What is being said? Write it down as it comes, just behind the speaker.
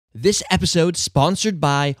This episode sponsored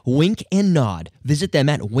by Wink and Nod. Visit them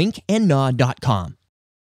at winkandnod.com.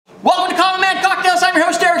 Welcome to Common Man Cocktails. I'm your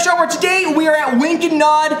host, Eric Sharp. Today we are at Wink and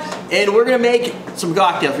Nod, and we're gonna make some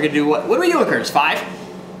cocktails. We're gonna do what? What are we doing, Curtis? 5?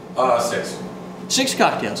 6. 6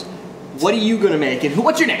 cocktails. What are you gonna make? And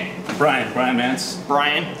what's your name? Brian Mantz.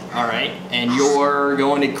 Brian. All right. And you're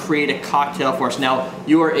going to create a cocktail for us. Now,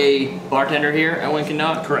 you are a bartender here at Wink and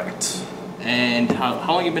Nod? Correct. And how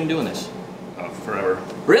long have you been doing this? Forever.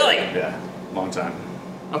 Really? Yeah, long time.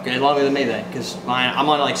 Okay, longer than me then, because I'm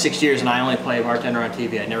on like 6 years and I only play bartender on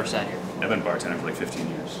TV. I never sat here. I've been bartending for like 15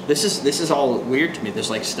 years. This is all weird to me. There's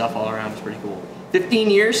like stuff all around. It's pretty cool. 15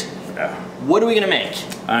 years? Yeah. What are we gonna make?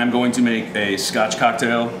 I'm going to make a Scotch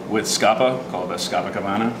cocktail with Scapa called the Scapa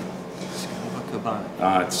Cabana. Scapa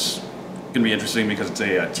Cabana. It's gonna be interesting because it's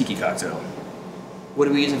a Tiki Cocktail. What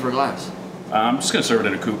are we using for a glass? I'm just gonna serve it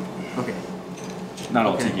in a coupe. Okay. Not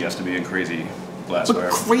all Tiki has to be in crazy glassware.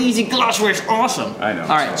 But crazy glassware is awesome. I know. All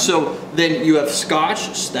right, so then you have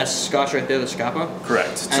Scotch. That's Scotch right there, the Scapa.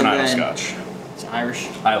 Correct. It's an Irish Scotch. It's Irish.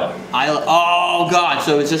 Isla. Oh God!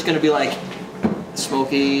 So it's just gonna be like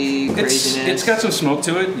smoky craziness. It's got some smoke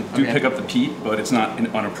to it. You do pick up the peat, but it's not an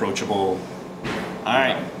unapproachable. All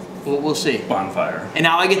right. We'll see. Bonfire. And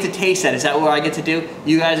now I get to taste that. Is that what I get to do?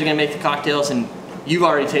 You guys are gonna make the cocktails, and you've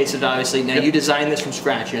already tasted it, obviously. Now you designed this from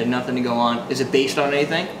scratch. You had nothing to go on. Is it based on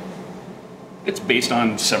anything? It's based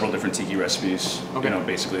on several different tiki recipes. Okay. You know,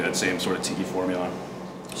 basically that same sort of tiki formula.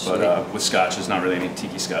 Sweet. But with Scotch, there's not really any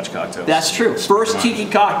tiki Scotch cocktails. That's true. First tiki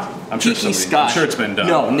cocktail. I'm sure it's been done.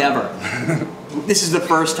 No, never. This is the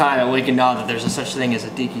first time at Wink and Nod that there's a such thing as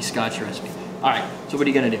a tiki Scotch recipe. All right. So what are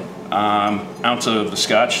you gonna do? Ounce of the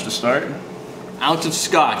Scotch to start. Ounce of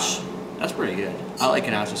Scotch. That's pretty good. I like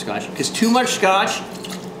an ounce of Scotch because too much Scotch,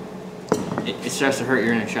 it starts to hurt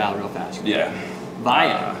your inner child real fast. Yeah.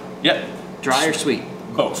 Vya. Yep. Dry or sweet?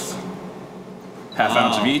 Both. Half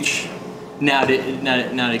ounce of each. Now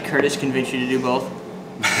did Curtis convince you to do both?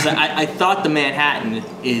 I thought the Manhattan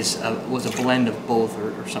was a blend of both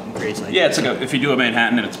or something crazy like that. Yeah, it's like if you do a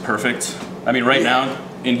Manhattan and it's perfect. I mean, right now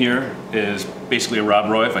in here is basically a Rob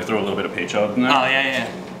Roy if I throw a little bit of Peychaud in there. Oh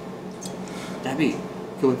yeah. That'd be.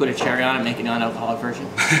 Could we put a cherry on it and make a non-alcoholic version?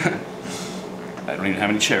 I don't even have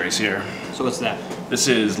any cherries here. So what's that? This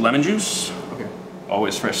is lemon juice. Okay.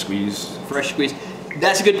 Always fresh squeezed. Fresh squeezed.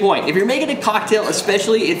 That's a good point. If you're making a cocktail,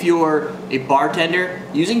 especially if you're a bartender,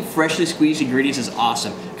 using freshly squeezed ingredients is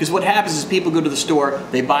awesome. Because what happens is people go to the store,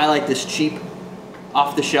 they buy like this cheap,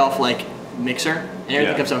 off-the-shelf like mixer, and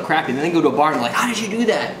everything comes out crappy. And then they go to a bar and they're like, how did you do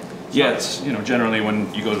that? Yeah, it's, generally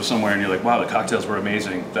when you go to somewhere and you're like, wow, the cocktails were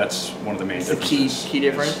amazing, that's one of the main differences. The key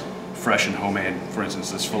difference? Fresh and homemade. For instance,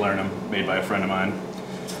 this Falernum made by a friend of mine.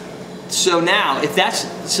 So now, does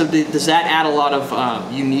that add a lot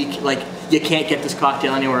of unique, like, you can't get this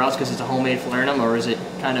cocktail anywhere else because it's a homemade Falernum, or is it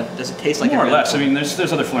does it taste like more or less? I mean, there's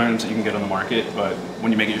other Falernums that you can get on the market, but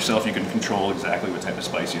when you make it yourself, you can control exactly what type of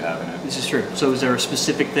spice you have in it. This is true. So is there a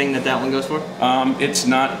specific thing that one goes for? It's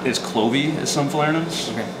not as clovey as some Falernums.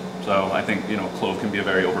 Okay. So I think, clove can be a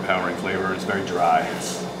very overpowering flavor. It's very dry.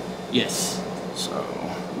 Yes. So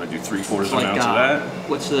I'm going to do 3/4 of an ounce of that.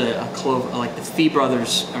 What's the clove, like the Fee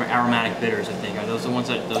Brothers aromatic bitters, I think. Are those the ones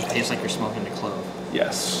that taste like you're smoking the clove?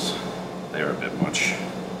 Yes. They are a bit much.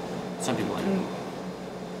 Some people like it.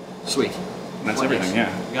 Sweet. And that's everything,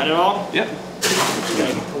 yeah. You got it all? Yep. You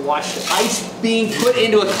gotta watch the ice being put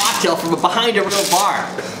into a cocktail from behind a real bar.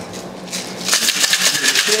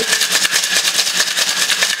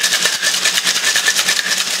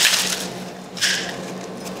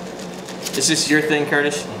 Is this your thing,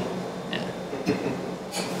 Curtis? Yeah.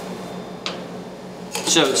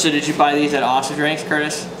 So did you buy these at Awesome Drinks,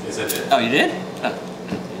 Curtis? Yes, I did. Oh, you did? Oh.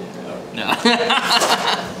 No.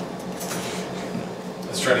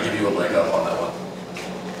 Let's try to give you a leg up on that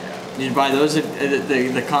one. Did you buy those at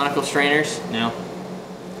the conical strainers? No.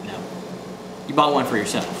 No. You bought one for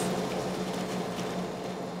yourself.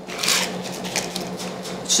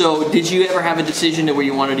 So, did you ever have a decision where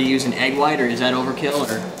you wanted to use an egg white, or is that overkill,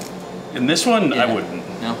 or? In this one, I wouldn't.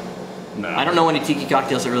 No? No. I don't know any tiki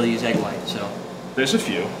cocktails that really use egg white, so. There's a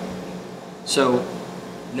few. So,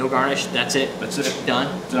 no garnish, that's it? That's it.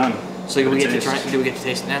 Done? Done. So do we get to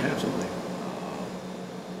taste it now? Yeah, absolutely.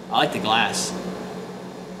 I like the glass.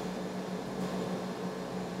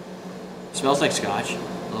 Smells like Scotch,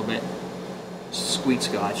 a little bit. Sweet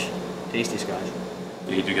Scotch, tasty Scotch.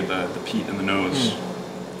 Yeah, you do get the peat in the nose.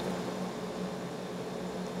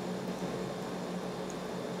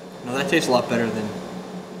 No, that tastes a lot better than.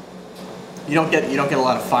 You don't get a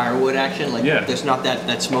lot of firewood action. Like there's not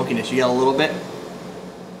that smokiness. You get a little bit.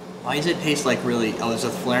 Why does it taste like really? Oh, there's a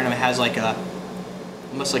Falernum. It has like a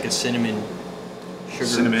almost like a cinnamon, sugar,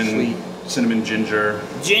 Cinnamon, sweet. cinnamon, ginger.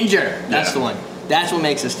 Ginger, that's Yeah. the one. That's what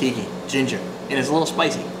makes this tiki, ginger. And it's a little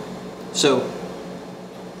spicy. So,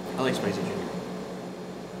 I like spicy ginger.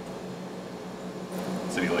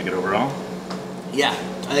 So do you like it overall? Yeah,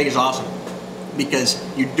 I think it's awesome. Because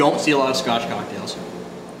you don't see a lot of Scotch cocktails.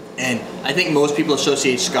 And I think most people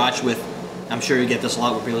associate Scotch with, I'm sure you get this a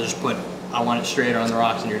lot where people just put, I want it straight on the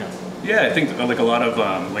rocks and you're done. Yeah, I think like a lot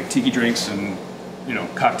of like tiki drinks and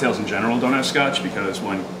cocktails in general don't have Scotch because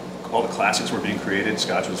when all the classics were being created,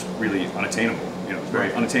 Scotch was really unattainable. It's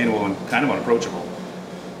very unattainable and kind of unapproachable.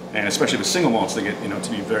 And especially with single malts, they get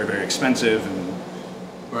to be very, very expensive and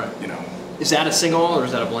Is that a single or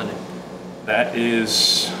is that a blended? That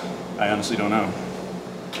is, I honestly don't know.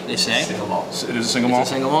 They say? Single malt. It is a single malt? It's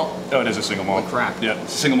a single malt? Oh, it is a single malt. Oh, crap. Yeah,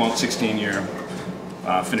 it's a single malt 16 year,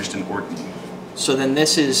 finished in Orkney. So then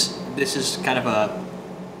this is kind of a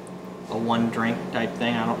one drink type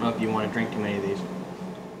thing. I don't know if you want to drink too many of these.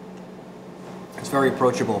 It's very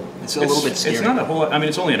approachable. It's a little bit scary. It's not a whole lot, I mean,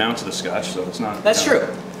 it's only an ounce of the Scotch, so it's not. That's true.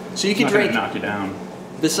 So you can not drink, gonna knock you down.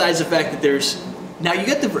 besides the fact that there's, now you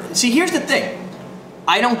get the, see here's the thing.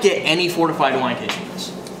 I don't get any fortified wine tasting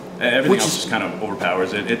this. Everything Which else is- just kind of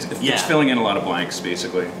overpowers it. It's Yeah. filling in a lot of blanks,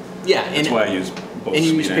 basically. Yeah, That's why I use both and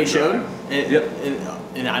you sweet use and Peychaud? dry. And, Yep.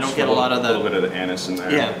 and I don't Just get a lot of little the, bit of the anise in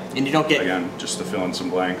there. yeah, and you don't get, Again, just to fill in some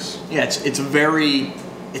blanks. yeah, it's very,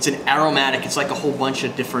 it's an aromatic, it's like a whole bunch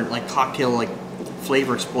of different like cocktail like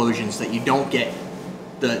flavor explosions that you don't get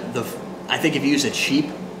the I think if you use a cheap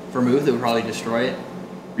vermouth it would probably destroy it.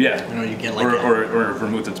 Yeah. You get like or a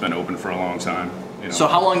vermouth that's been open for a long time. So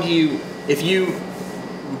how long do you, if you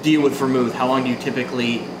deal with vermouth, how long do you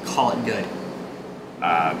typically call it good?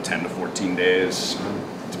 10 to 14 days,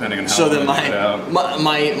 depending on how So then long you put it out.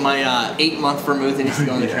 my 8-month vermouth needs to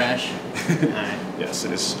go in the Yeah. trash. Alright. Yes,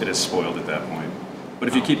 it is spoiled at that point. But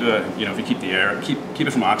if you keep if you keep the air, keep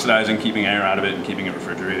it from oxidizing, keeping air out of it, and keeping it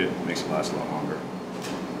refrigerated, it makes it last a lot longer.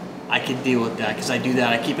 I could deal with that because I do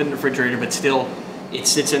that. I keep it in the refrigerator, but still, it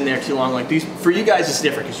sits in there too long. Like these, for you guys, it's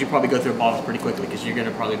different because you probably go through bottles pretty quickly because you're gonna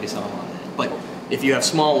probably be selling a lot of it. But if you have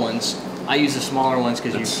small ones, I use the smaller ones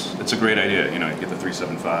because It's a great idea. You get the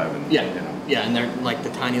 375 and yeah, yeah, and they're like the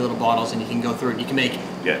tiny little bottles, and you can go through it. You can make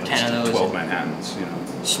 10 of those. 12 Manhattans.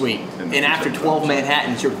 Sweet. And And after 12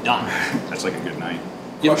 Manhattans, you're done. That's like a good night.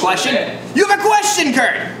 You have a question? You have a question,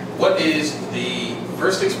 Kurt. What is the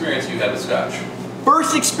first experience you had with Scotch?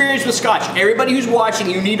 First experience with Scotch. Everybody who's watching,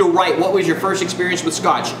 you need to write what was your first experience with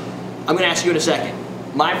Scotch. I'm going to ask you in a second.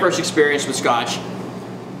 My first experience with Scotch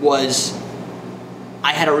was,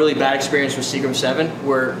 I had a really bad experience with Seagram 7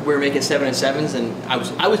 where we were making 7 and 7s, and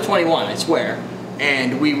I was 21, I swear,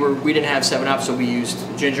 and we didn't have 7-Up, so we used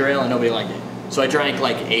ginger ale and nobody liked it. So I drank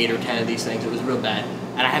like 8 or 10 of these things. It was real bad.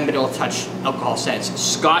 And I haven't been able to touch alcohol since.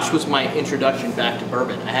 Scotch was my introduction back to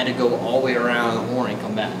bourbon. I had to go all the way around the horn and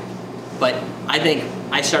come back. But I think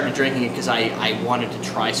I started drinking it because I wanted to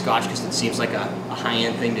try Scotch because it seems like a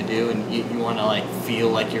high-end thing to do, and you want to like feel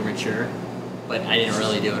like you're mature. But I didn't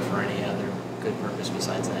really do it for any other good purpose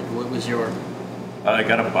besides that. What was your? I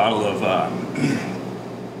got a bottle of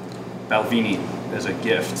Balvenie as a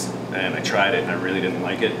gift, and I tried it, and I really didn't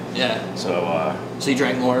like it. Yeah. So So you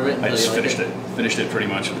drank more of it? I just finished it. Finished it pretty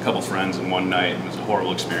much with a couple friends in one night. It was a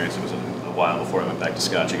horrible experience. It was a while before I went back to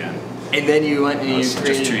Scotch again. And then you went and I you was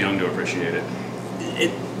created. just too young to appreciate it.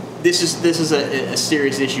 This is a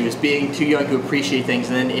serious issue. Is being too young to appreciate things,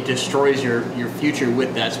 and then it destroys your future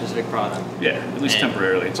with that specific product. Yeah, at least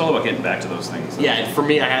temporarily. It's all about getting back to those things. Though. Yeah, and for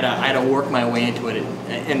me, I had to work my way into it,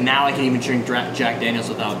 and now I can even drink Jack Daniels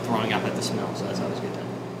without throwing up at the smell. So that's always a good time.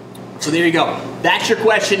 So there you go. That's your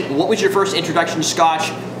question. What was your first introduction to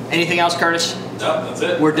Scotch? Anything else, Curtis? No, that's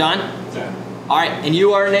it. We're done. Yeah. All right, and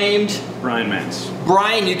you are named Brian Mantz.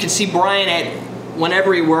 Brian. You can see Brian at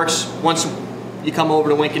whenever he works. Once you come over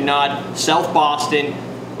to Wink and Nod, South Boston.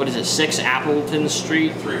 What is it? 6 Appleton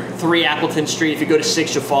Street. 3 Appleton Street. If you go to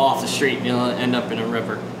 6, you'll fall off the street and you'll end up in a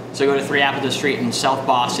river. So go to 3 Appleton Street in South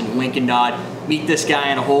Boston, Wink and Nod. Meet this guy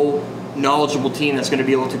and a whole knowledgeable team that's going to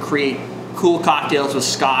be able to create cool cocktails with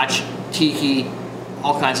Scotch, Tiki,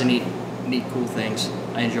 all kinds of neat, cool things.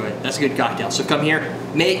 I enjoy it. That's a good cocktail. So come here.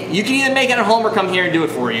 You can either make it at home or come here and do it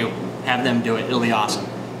for you. Have them do it. It'll be awesome.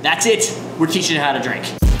 That's it. We're teaching you how to drink.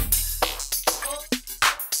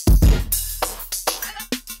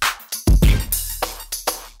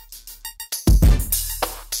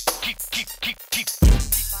 Keep